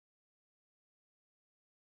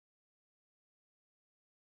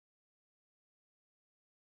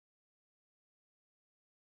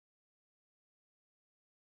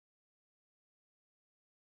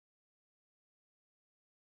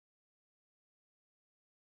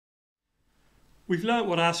We've learnt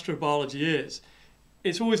what astrobiology is.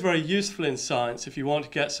 It's always very useful in science if you want to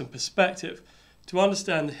get some perspective to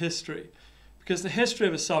understand the history, because the history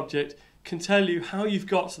of a subject can tell you how you've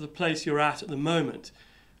got to the place you're at the moment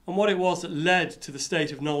and what it was that led to the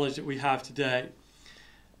state of knowledge that we have today.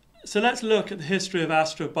 So let's look at the history of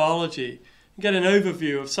astrobiology and get an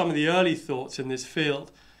overview of some of the early thoughts in this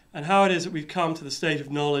field and how it is that we've come to the state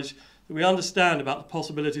of knowledge that we understand about the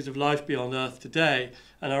possibilities of life beyond Earth today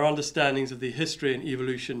and our understandings of the history and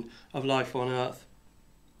evolution of life on Earth.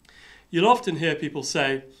 You'll often hear people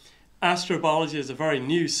say astrobiology is a very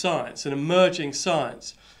new science, an emerging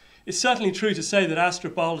science. It's certainly true to say that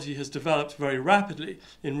astrobiology has developed very rapidly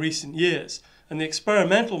in recent years, and the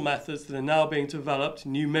experimental methods that are now being developed,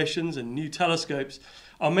 new missions and new telescopes,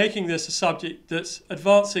 are making this a subject that's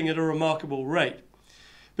advancing at a remarkable rate.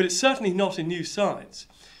 But it's certainly not a new science.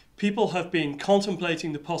 People have been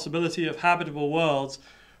contemplating the possibility of habitable worlds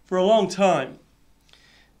for a long time.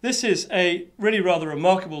 This is a really rather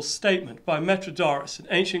remarkable statement by Metrodorus, an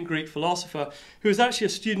ancient Greek philosopher who was actually a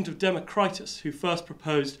student of Democritus, who first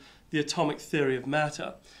proposed the atomic theory of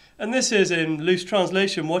matter. And this is, in loose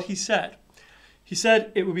translation, what he said. He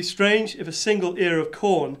said, "It would be strange if a single ear of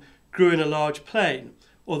corn grew in a large plain,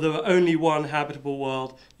 or there were only one habitable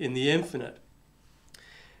world in the infinite."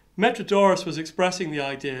 Metrodorus was expressing the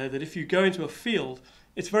idea that if you go into a field,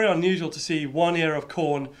 it's very unusual to see one ear of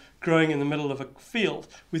corn growing in the middle of a field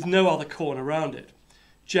with no other corn around it.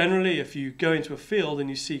 Generally, if you go into a field and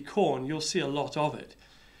you see corn, you'll see a lot of it.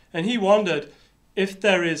 And he wondered, if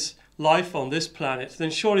there is life on this planet,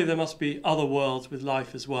 then surely there must be other worlds with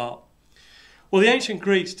life as well. Well, the ancient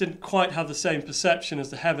Greeks didn't quite have the same perception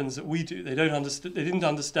as the heavens that we do. They didn't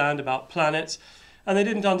understand about planets, and they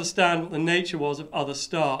didn't understand what the nature was of other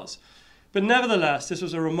stars. But nevertheless, this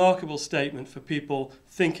was a remarkable statement for people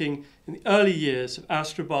thinking in the early years of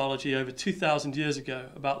astrobiology over 2,000 years ago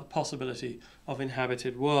about the possibility of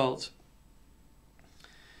inhabited worlds.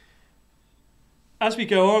 As we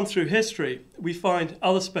go on through history, we find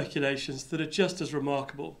other speculations that are just as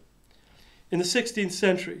remarkable. In the 16th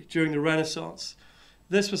century, during the Renaissance,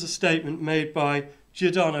 this was a statement made by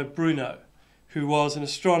Giordano Bruno, who was an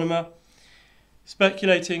astronomer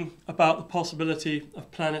speculating about the possibility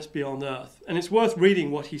of planets beyond Earth. And it's worth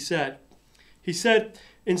reading what he said. He said,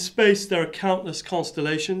 "In space there are countless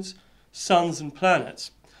constellations, suns and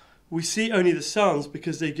planets. We see only the suns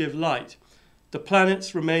because they give light. The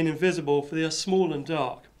planets remain invisible for they are small and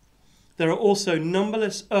dark. There are also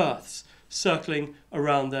numberless Earths circling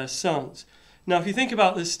around their suns." Now, if you think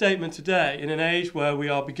about this statement today, in an age where we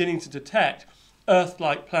are beginning to detect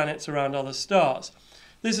Earth-like planets around other stars,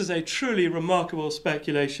 this is a truly remarkable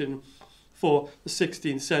speculation for the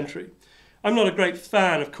 16th century. I'm not a great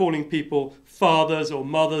fan of calling people fathers or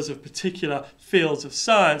mothers of particular fields of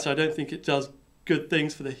science. I don't think it does good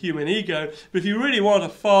things for the human ego. But if you really want a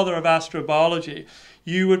father of astrobiology,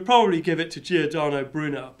 you would probably give it to Giordano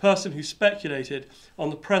Bruno, a person who speculated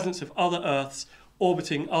on the presence of other Earths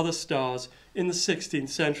orbiting other stars in the 16th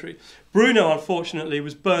century. Bruno, unfortunately,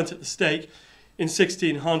 was burnt at the stake in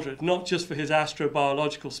 1600, not just for his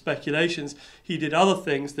astrobiological speculations. He did other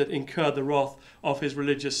things that incurred the wrath of his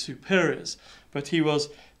religious superiors. But he was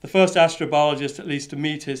the first astrobiologist, at least, to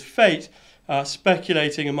meet his fate,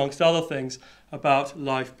 speculating, amongst other things, about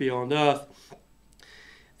life beyond Earth.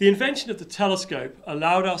 The invention of the telescope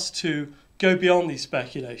allowed us to go beyond these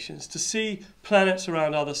speculations, to see planets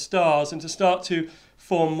around other stars and to start to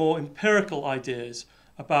form more empirical ideas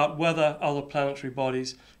about whether other planetary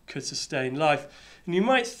bodies could sustain life. And you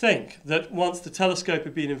might think that once the telescope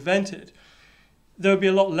had been invented, there would be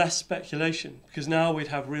a lot less speculation, because now we'd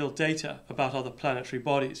have real data about other planetary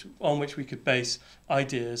bodies on which we could base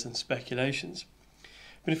ideas and speculations.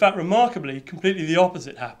 But in fact, remarkably, completely the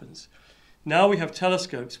opposite happens. Now we have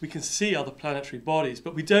telescopes, we can see other planetary bodies,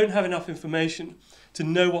 but we don't have enough information to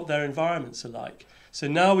know what their environments are like. So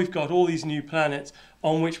now we've got all these new planets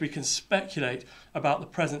on which we can speculate about the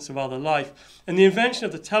presence of other life. And the invention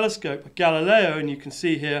of the telescope by Galileo, and you can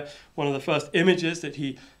see here one of the first images that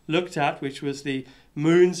he looked at, which was the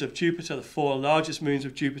moons of Jupiter, the 4 largest moons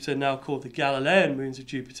of Jupiter, now called the Galilean moons of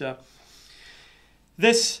Jupiter.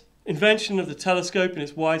 This invention of the telescope and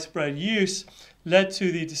its widespread use led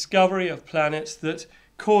to the discovery of planets that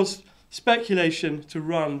caused speculation to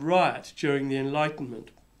run riot during the Enlightenment.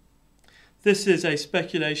 This is a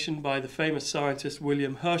speculation by the famous scientist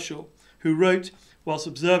William Herschel, who wrote, whilst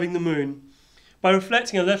observing the moon, "By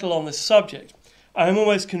reflecting a little on this subject, I am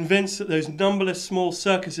almost convinced that those numberless small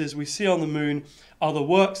circuses we see on the moon are the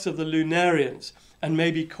works of the Lunarians, and may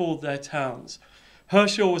be called their towns."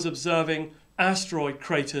 Herschel was observing asteroid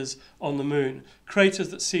craters on the moon, craters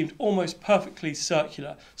that seemed almost perfectly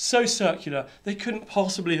circular, so circular they couldn't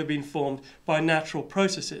possibly have been formed by natural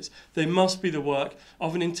processes. They must be the work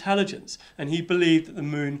of an intelligence, and he believed that the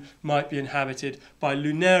moon might be inhabited by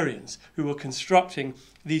Lunarians who were constructing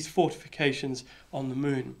these fortifications on the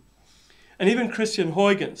moon. And even Christian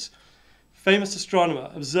Huygens, famous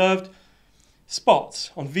astronomer, observed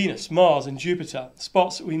spots on Venus, Mars and Jupiter,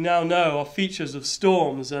 spots that we now know are features of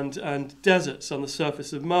storms and deserts on the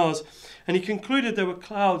surface of Mars. And he concluded there were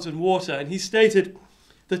clouds and water, and he stated,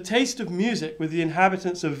 "The taste of music with the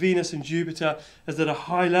inhabitants of Venus and Jupiter is at a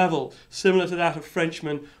high level, similar to that of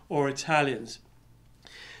Frenchmen or Italians."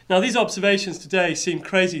 Now, these observations today seem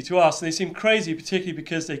crazy to us, and they seem crazy particularly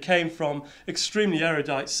because they came from extremely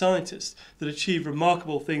erudite scientists that achieved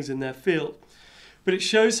remarkable things in their field. But it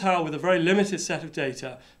shows how, with a very limited set of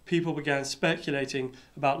data, people began speculating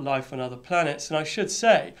about life on other planets. And I should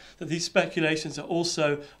say that these speculations are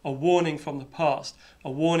also a warning from the past,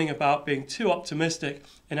 a warning about being too optimistic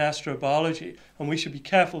in astrobiology. And we should be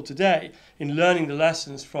careful today in learning the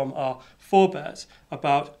lessons from our forebears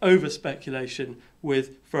about over-speculation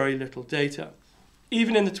with very little data.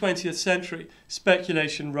 Even in the 20th century,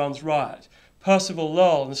 speculation runs riot. Percival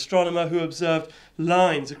Lowell, an astronomer who observed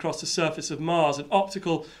lines across the surface of Mars, an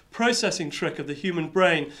optical processing trick of the human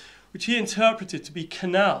brain, which he interpreted to be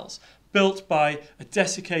canals built by a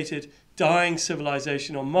desiccated, dying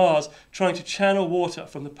civilization on Mars, trying to channel water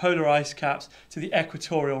from the polar ice caps to the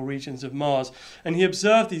equatorial regions of Mars. And he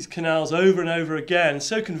observed these canals over and over again, and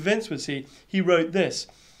so convinced was he wrote this: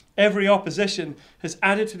 "Every opposition has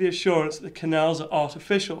added to the assurance that the canals are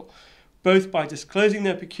artificial, both by disclosing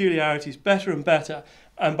their peculiarities better and better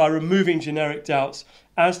and by removing generic doubts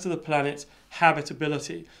as to the planet's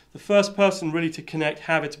habitability." The first person really to connect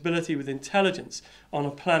habitability with intelligence on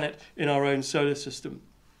a planet in our own solar system.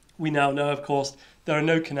 We now know, of course, there are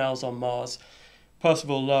no canals on Mars.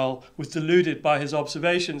 Percival Lowell was deluded by his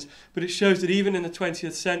observations, but it shows that even in the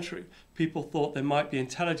 20th century, people thought there might be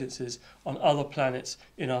intelligences on other planets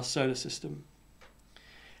in our solar system.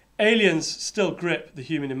 Aliens still grip the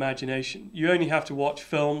human imagination. You only have to watch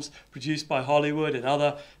films produced by Hollywood and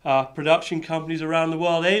other production companies around the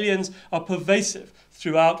world. Aliens are pervasive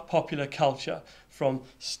throughout popular culture, from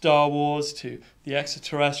Star Wars to the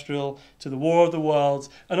Extraterrestrial to the War of the Worlds,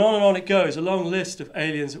 and on it goes, a long list of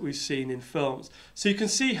aliens that we've seen in films. So you can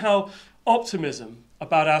see how optimism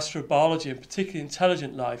about astrobiology, and particularly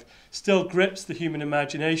intelligent life, still grips the human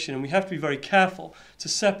imagination, and we have to be very careful to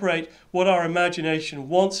separate what our imagination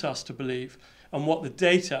wants us to believe and what the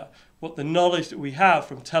data, what the knowledge that we have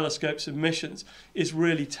from telescopes and missions is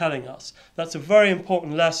really telling us. That's a very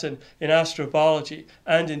important lesson in astrobiology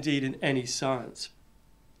and indeed in any science.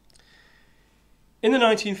 In the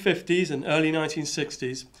 1950s and early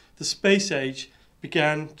 1960s, the space age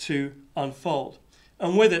began to unfold,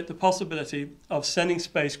 and with it the possibility of sending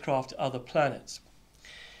spacecraft to other planets.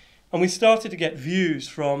 And we started to get views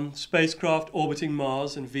from spacecraft orbiting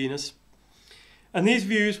Mars and Venus, and these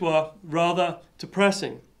views were rather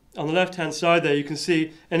depressing. On the left-hand side there you can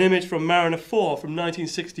see an image from Mariner 4 from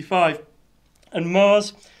 1965, and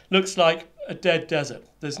Mars looks like a dead desert.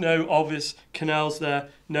 There's no obvious canals there,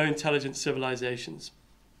 no intelligent civilizations.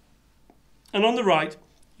 And on the right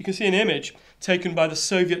you can see an image taken by the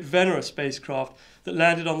Soviet Venera spacecraft that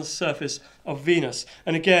landed on the surface of Venus.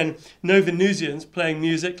 And again, no Venusians playing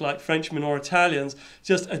music like Frenchmen or Italians,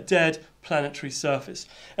 just a dead planetary surface.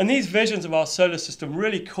 And these visions of our solar system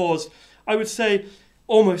really caused, I would say,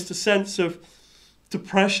 almost a sense of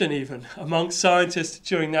depression even amongst scientists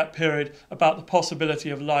during that period about the possibility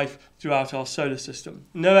of life throughout our solar system.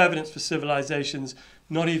 No evidence for civilizations,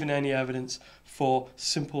 not even any evidence for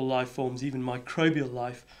simple life forms, even microbial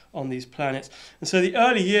life on these planets. And so the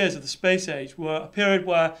early years of the space age were a period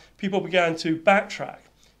where people began to backtrack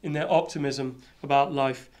in their optimism about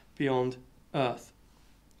life beyond Earth.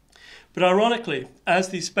 But ironically, as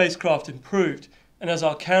these spacecraft improved and as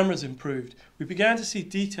our cameras improved, we began to see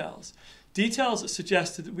details that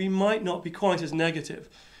suggested that we might not be quite as negative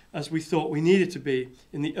as we thought we needed to be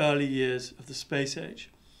in the early years of the space age.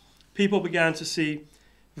 People began to see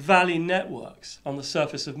valley networks on the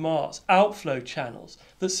surface of Mars, outflow channels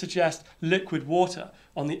that suggest liquid water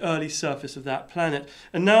on the early surface of that planet.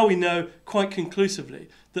 And now we know quite conclusively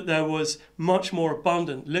that there was much more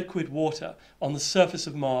abundant liquid water on the surface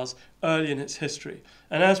of Mars early in its history.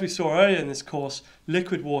 And as we saw earlier in this course,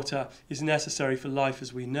 liquid water is necessary for life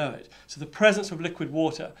as we know it. So the presence of liquid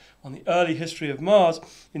water on the early history of Mars,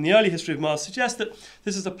 in the early history of Mars, suggests that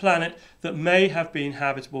this is a planet that may have been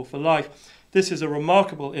habitable for life. This is a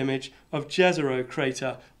remarkable image of Jezero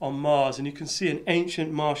crater on Mars, and you can see an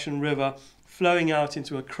ancient Martian river flowing out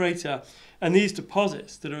into a crater, and these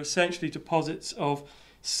deposits that are essentially deposits of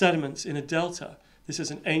sediments in a delta. This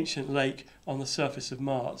is an ancient lake on the surface of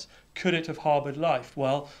Mars. Could it have harboured life?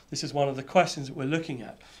 Well, this is one of the questions that we're looking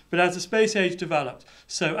at. But as the space age developed,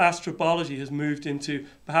 so astrobiology has moved into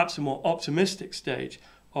perhaps a more optimistic stage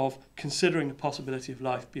of considering the possibility of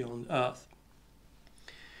life beyond Earth.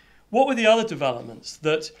 What were the other developments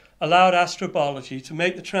that allowed astrobiology to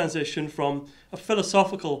make the transition from a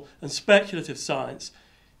philosophical and speculative science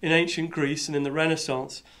in ancient Greece and in the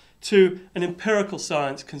Renaissance to an empirical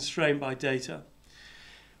science constrained by data?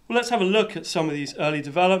 Well, let's have a look at some of these early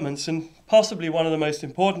developments, and possibly one of the most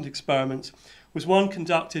important experiments was one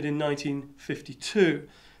conducted in 1952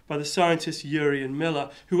 by the scientists Urey and Miller,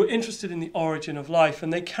 who were interested in the origin of life,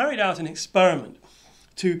 and they carried out an experiment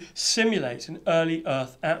to simulate an early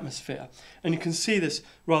Earth atmosphere. And you can see this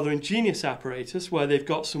rather ingenious apparatus where they've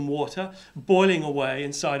got some water boiling away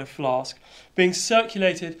inside a flask, being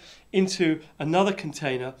circulated into another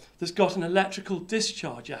container that's got an electrical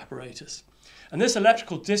discharge apparatus. And this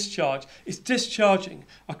electrical discharge is discharging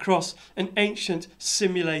across an ancient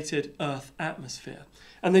simulated Earth atmosphere.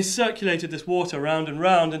 And they circulated this water round and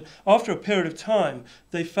round, and after a period of time,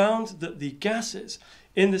 they found that the gases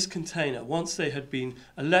in this container, once they had been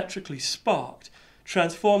electrically sparked,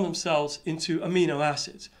 transformed themselves into amino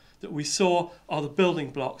acids that we saw are the building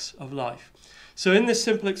blocks of life. So in this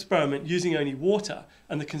simple experiment, using only water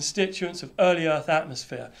and the constituents of early Earth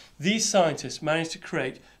atmosphere, these scientists managed to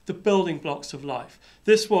create the building blocks of life.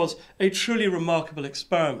 This was a truly remarkable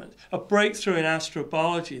experiment, a breakthrough in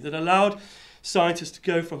astrobiology that allowed scientists to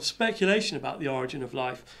go from speculation about the origin of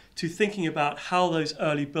life to thinking about how those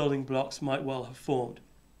early building blocks might well have formed.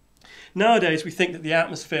 Nowadays, we think that the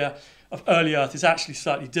atmosphere of early Earth is actually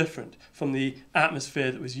slightly different from the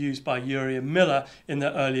atmosphere that was used by Urey and Miller in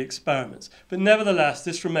their early experiments. But nevertheless,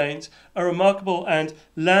 this remains a remarkable and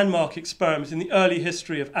landmark experiment in the early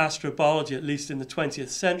history of astrobiology, at least in the 20th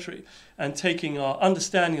century, and taking our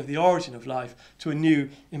understanding of the origin of life to a new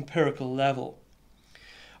empirical level.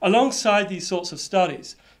 Alongside these sorts of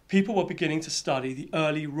studies, people were beginning to study the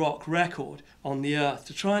early rock record on the Earth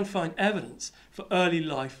to try and find evidence for early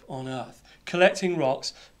life on Earth, collecting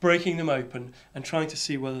rocks, breaking them open, and trying to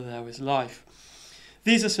see whether there was life.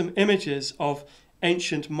 These are some images of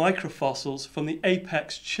ancient microfossils from the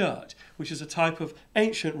apex chert, which is a type of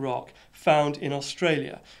ancient rock found in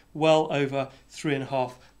Australia, well over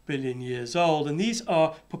 3.5 billion years old. And these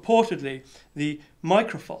are purportedly the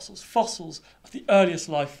microfossils, fossils of the earliest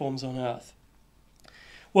life forms on Earth.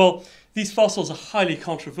 Well, these fossils are highly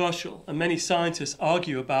controversial, and many scientists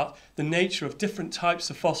argue about the nature of different types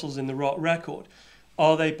of fossils in the rock record.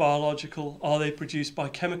 Are they biological? Are they produced by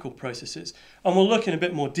chemical processes? And we'll look in a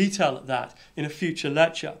bit more detail at that in a future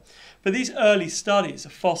lecture. But these early studies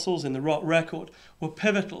of fossils in the rock record were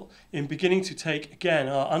pivotal in beginning to take, again,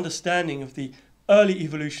 our understanding of the early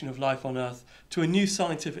evolution of life on Earth to a new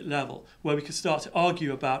scientific level, where we could start to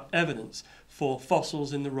argue about evidence for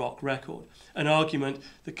fossils in the rock record, an argument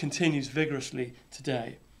that continues vigorously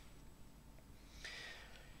today.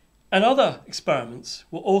 And other experiments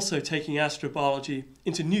were also taking astrobiology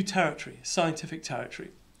into new territory, scientific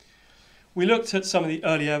territory. We looked at some of the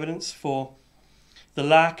early evidence for the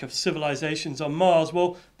lack of civilizations on Mars.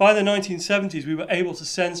 Well, by the 1970s, we were able to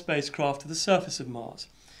send spacecraft to the surface of Mars.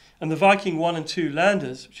 And the Viking 1 and 2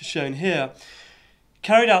 landers, which are shown here,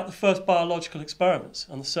 carried out the first biological experiments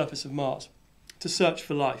on the surface of Mars to search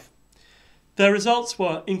for life. Their results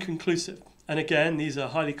were inconclusive. And again, these are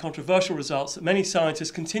highly controversial results that many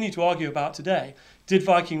scientists continue to argue about today. Did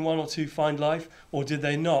Viking 1 or 2 find life, or did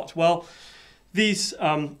they not? Well, these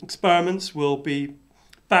experiments will be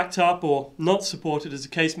backed up or not supported, as the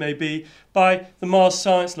case may be, by the Mars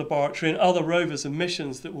Science Laboratory and other rovers and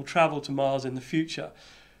missions that will travel to Mars in the future.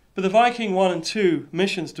 But the Viking 1 and 2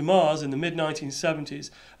 missions to Mars in the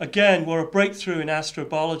mid-1970s, again, were a breakthrough in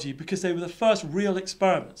astrobiology because they were the first real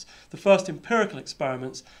experiments, the first empirical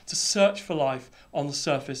experiments to search for life on the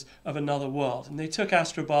surface of another world. And they took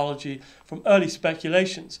astrobiology from early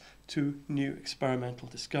speculations to new experimental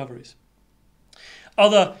discoveries.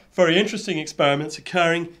 Other very interesting experiments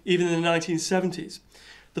occurring even in the 1970s.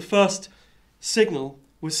 The first signal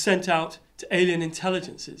was sent out to alien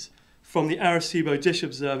intelligences from the Arecibo Dish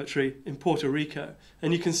Observatory in Puerto Rico.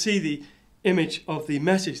 And you can see the image of the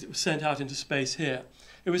message that was sent out into space here.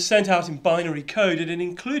 It was sent out in binary code, and it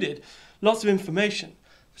included lots of information,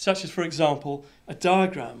 such as, for example, a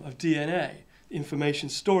diagram of DNA, the information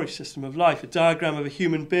storage system of life, a diagram of a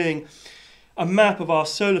human being, a map of our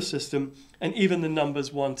solar system, and even the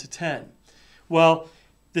numbers 1 to 10. Well,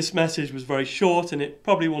 This message was very short, and it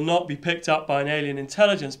probably will not be picked up by an alien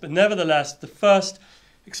intelligence, but nevertheless the first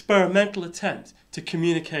experimental attempt to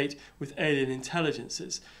communicate with alien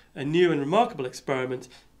intelligences, a new and remarkable experiment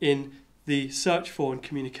in the search for and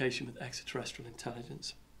communication with extraterrestrial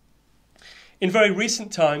intelligence. In very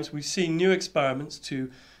recent times, we've seen new experiments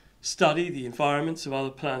to study the environments of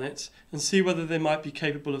other planets and see whether they might be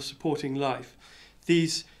capable of supporting life.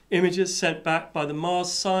 These images sent back by the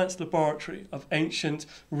Mars Science Laboratory of ancient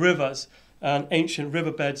rivers and ancient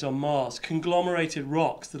riverbeds on Mars, conglomerated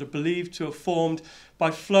rocks that are believed to have formed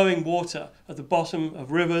by flowing water at the bottom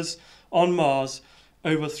of rivers on Mars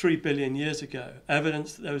over 3 billion years ago.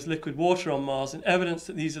 Evidence that there was liquid water on Mars, and evidence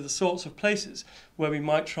that these are the sorts of places where we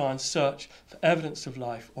might try and search for evidence of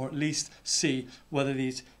life, or at least see whether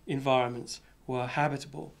these environments were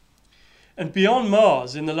habitable. And beyond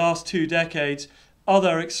Mars, in the last 2 decades,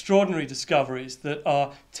 other extraordinary discoveries that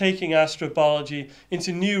are taking astrobiology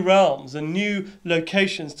into new realms and new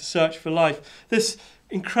locations to search for life. This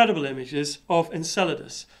incredible image is of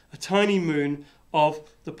Enceladus, a tiny moon of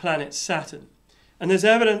the planet Saturn. And there's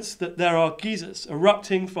evidence that there are geysers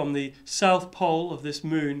erupting from the south pole of this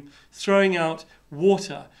moon, throwing out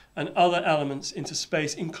water and other elements into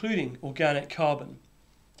space, including organic carbon.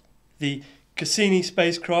 The Cassini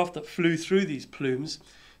spacecraft that flew through these plumes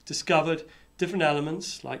discovered different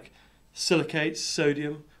elements like silicates,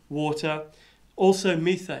 sodium, water, also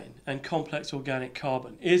methane and complex organic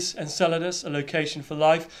carbon. Is Enceladus a location for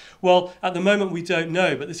life? Well, at the moment we don't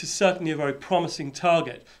know, but this is certainly a very promising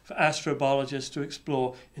target for astrobiologists to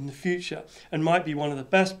explore in the future, and might be one of the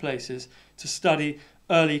best places to study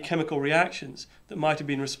early chemical reactions that might have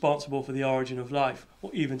been responsible for the origin of life,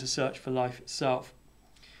 or even to search for life itself.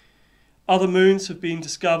 Other moons have been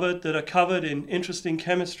discovered that are covered in interesting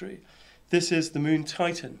chemistry. This is the moon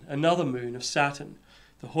Titan, another moon of Saturn.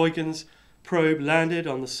 The Huygens probe landed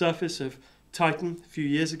on the surface of Titan a few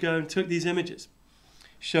years ago and took these images,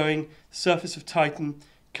 showing the surface of Titan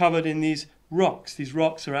covered in these rocks. These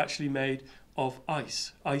rocks are actually made of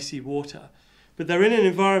ice, icy water. But they're in an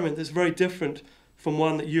environment that's very different from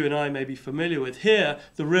one that you and I may be familiar with. Here,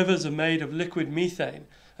 the rivers are made of liquid methane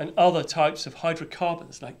and other types of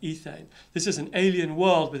hydrocarbons like ethane. This is an alien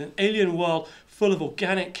world, but an alien world full of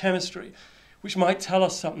organic chemistry, which might tell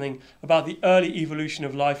us something about the early evolution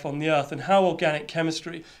of life on the Earth and how organic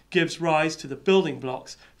chemistry gives rise to the building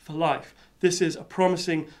blocks for life. This is a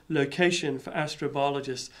promising location for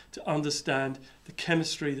astrobiologists to understand the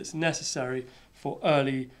chemistry that's necessary for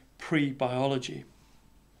early pre-biology.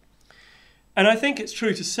 And I think it's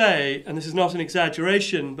true to say, and this is not an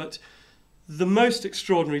exaggeration, but the most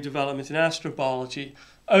extraordinary development in astrobiology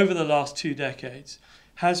over the last 2 decades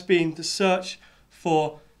has been the search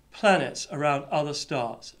for planets around other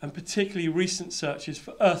stars, and particularly recent searches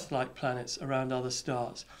for Earth-like planets around other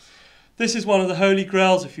stars. This is one of the holy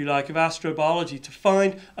grails, if you like, of astrobiology, to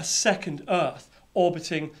find a second Earth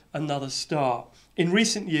orbiting another star. In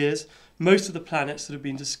recent years, most of the planets that have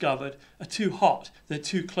been discovered are too hot, they're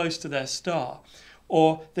too close to their star,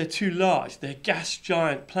 or they're too large, they're gas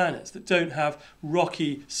giant planets that don't have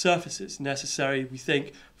rocky surfaces necessary, we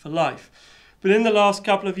think, for life. But in the last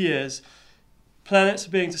couple of years, planets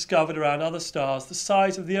are being discovered around other stars the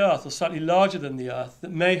size of the Earth, or slightly larger than the Earth,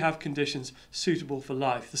 that may have conditions suitable for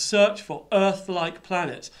life. The search for Earth-like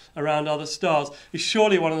planets around other stars is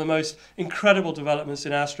surely one of the most incredible developments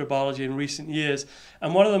in astrobiology in recent years,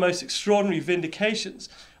 and one of the most extraordinary vindications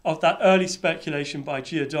of that early speculation by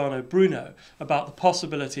Giordano Bruno about the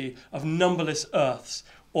possibility of numberless Earths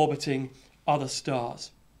orbiting other stars.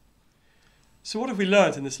 So what have we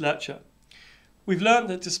learned in this lecture? We've learned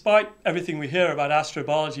that despite everything we hear about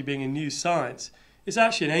astrobiology being a new science, it's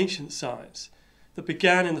actually an ancient science that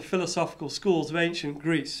began in the philosophical schools of ancient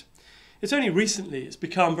Greece. It's only recently it's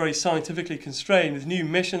become very scientifically constrained with new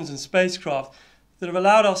missions and spacecraft that have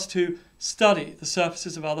allowed us to study the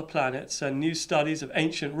surfaces of other planets, and new studies of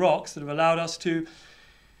ancient rocks that have allowed us to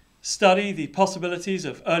study the possibilities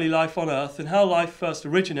of early life on Earth and how life first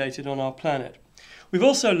originated on our planet. We've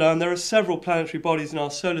also learned there are several planetary bodies in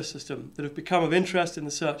our solar system that have become of interest in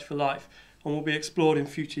the search for life and will be explored in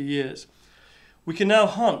future years. We can now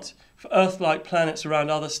hunt for Earth-like planets around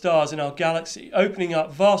other stars in our galaxy, opening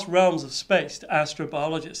up vast realms of space to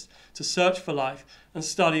astrobiologists to search for life and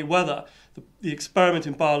study whether the experiment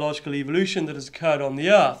in biological evolution that has occurred on the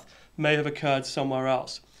Earth may have occurred somewhere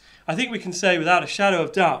else. I think we can say without a shadow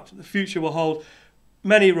of doubt that the future will hold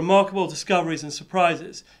many remarkable discoveries and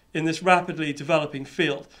surprises in this rapidly developing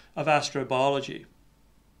field of astrobiology.